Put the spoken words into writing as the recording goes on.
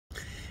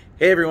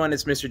Hey everyone,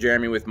 it's Mr.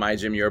 Jeremy with My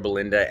Gym Yorba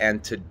Linda,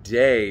 and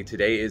today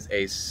is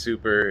a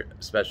super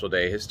special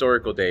day,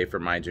 historical day for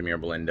My Gym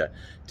Yorba Linda.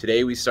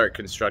 Today we start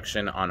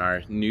construction on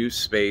our new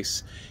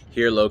space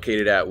here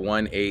located at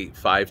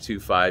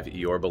 18525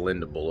 Yorba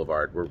Linda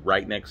Boulevard. We're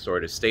right next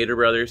door to Stater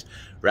Brothers.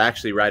 We're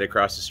actually right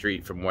across the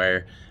street from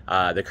where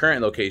the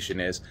current location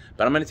is,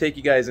 but I'm going to take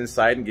you guys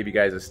inside and give you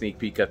guys a sneak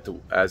peek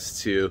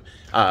as to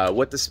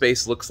what the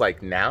space looks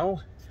like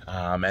now.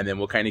 And then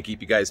we'll kind of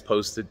keep you guys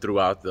posted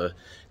throughout the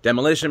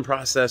demolition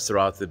process,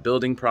 throughout the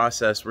building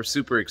process. We're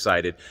super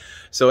excited.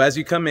 So as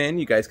you come in,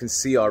 you guys can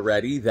see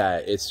already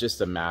that it's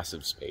just a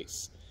massive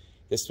space.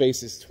 This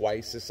space is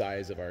twice the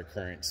size of our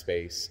current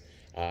space.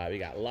 We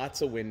got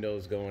lots of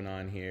windows going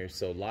on here,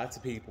 so lots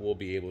of people will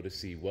be able to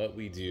see what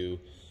we do,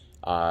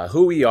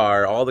 who we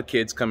are, all the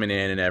kids coming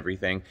in and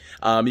everything.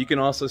 You can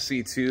also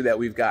see too that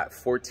we've got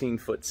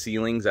 14-foot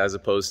ceilings as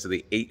opposed to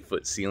the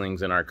 8-foot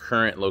ceilings in our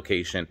current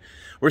location.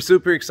 We're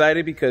super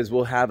excited because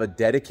we'll have a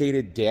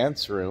dedicated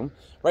dance room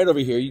right over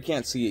here. You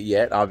can't see it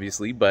yet,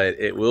 obviously, but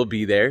it will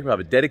be there. We'll have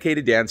a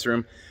dedicated dance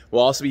room.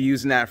 We'll also be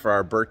using that for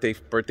our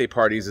birthday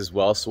parties as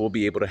well, so we'll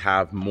be able to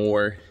have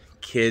more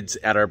kids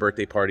at our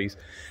birthday parties.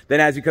 Then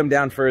as you come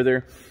down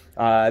further,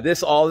 all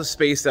the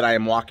space that I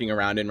am walking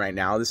around in right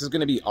now, this is going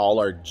to be all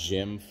our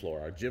gym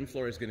floor. Our gym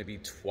floor is going to be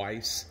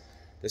twice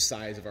the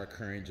size of our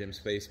current gym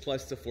space,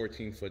 plus the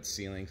 14-foot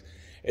ceilings.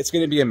 It's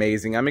going to be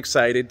amazing. I'm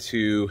excited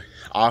to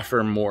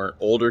offer more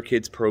older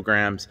kids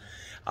programs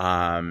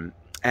and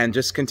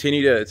just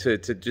continue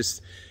to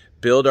just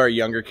build our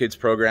younger kids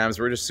programs.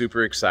 We're just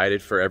super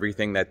excited for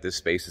everything that this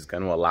space is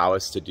going to allow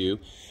us to do.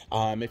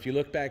 If you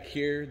look back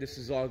here, this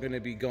is all going to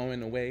be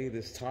going away.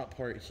 This top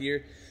part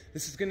here,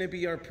 this is going to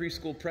be our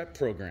preschool prep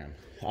program.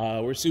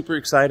 We're super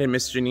excited.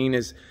 Miss Janine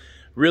is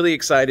really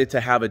excited to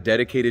have a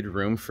dedicated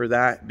room for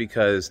that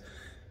because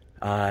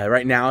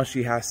right now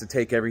she has to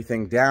take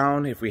everything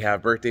down if we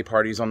have birthday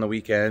parties on the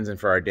weekends and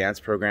for our dance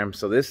program.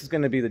 So this is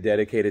going to be the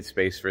dedicated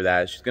space for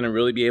that. She's going to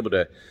really be able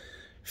to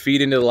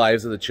feed into the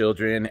lives of the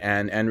children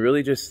and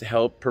really just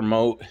help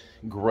promote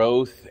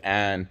growth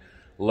and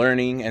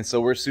learning. And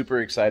so we're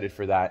super excited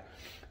for that.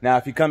 Now,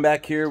 if you come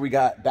back here, we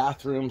got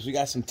bathrooms. We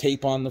got some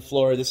tape on the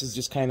floor. This is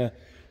just kind of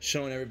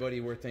showing everybody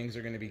where things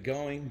are going to be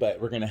going.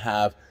 But we're going to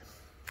have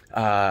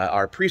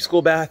our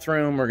preschool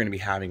bathroom. We're going to be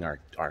having our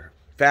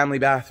family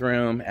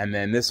bathroom. And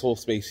then this whole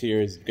space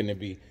here is going to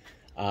be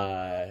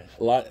a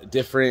lot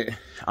different.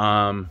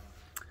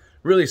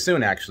 Really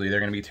soon, actually. They're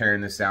going to be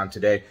tearing this down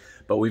today.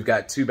 But we've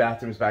got 2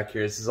 bathrooms back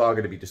here. This is all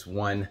going to be just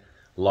one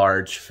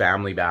large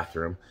family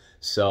bathroom.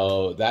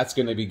 So that's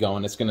going to be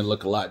going. It's going to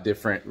look a lot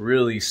different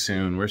really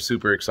soon. We're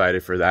super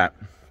excited for that.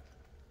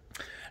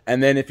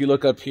 And then if you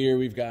look up here,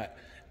 we've got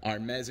our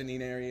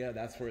mezzanine area.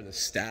 That's where the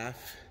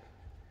staff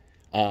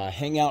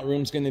hangout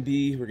room's going to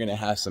be. We're going to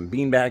have some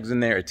bean bags in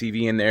there, a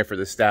TV in there for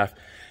the staff,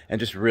 and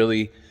just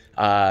really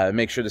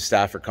make sure the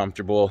staff are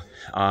comfortable.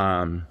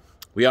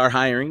 We are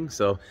hiring,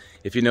 so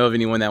if you know of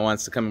anyone that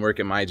wants to come and work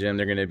at my gym,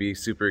 they're going to be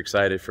super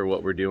excited for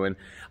what we're doing.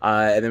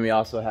 And then we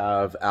also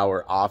have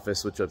our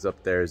office, which is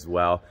up there as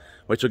well,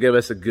 which will give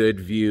us a good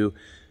view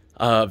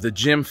of the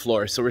gym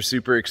floor. So we're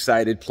super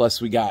excited.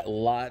 Plus, we got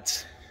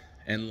lots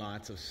and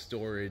lots of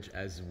storage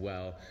as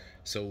well.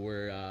 So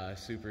we're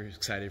super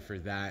excited for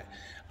that.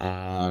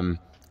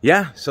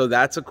 Yeah, so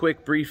that's a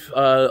quick, brief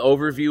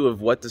overview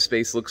of what the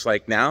space looks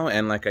like now.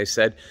 And like I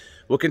said,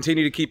 we'll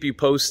continue to keep you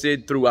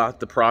posted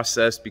throughout the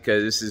process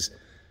because this is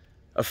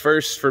a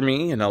first for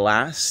me and a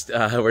last.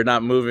 We're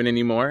not moving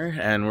anymore,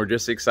 and we're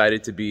just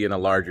excited to be in a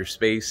larger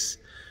space,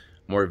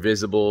 more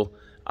visible.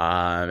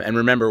 And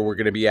remember, we're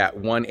going to be at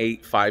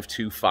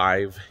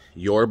 18525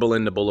 Yorba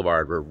Linda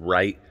Boulevard. We're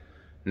right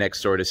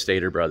next door to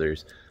Stater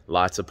Brothers.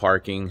 Lots of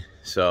parking.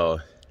 So,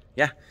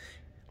 yeah,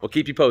 we'll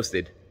keep you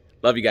posted.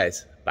 Love you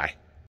guys.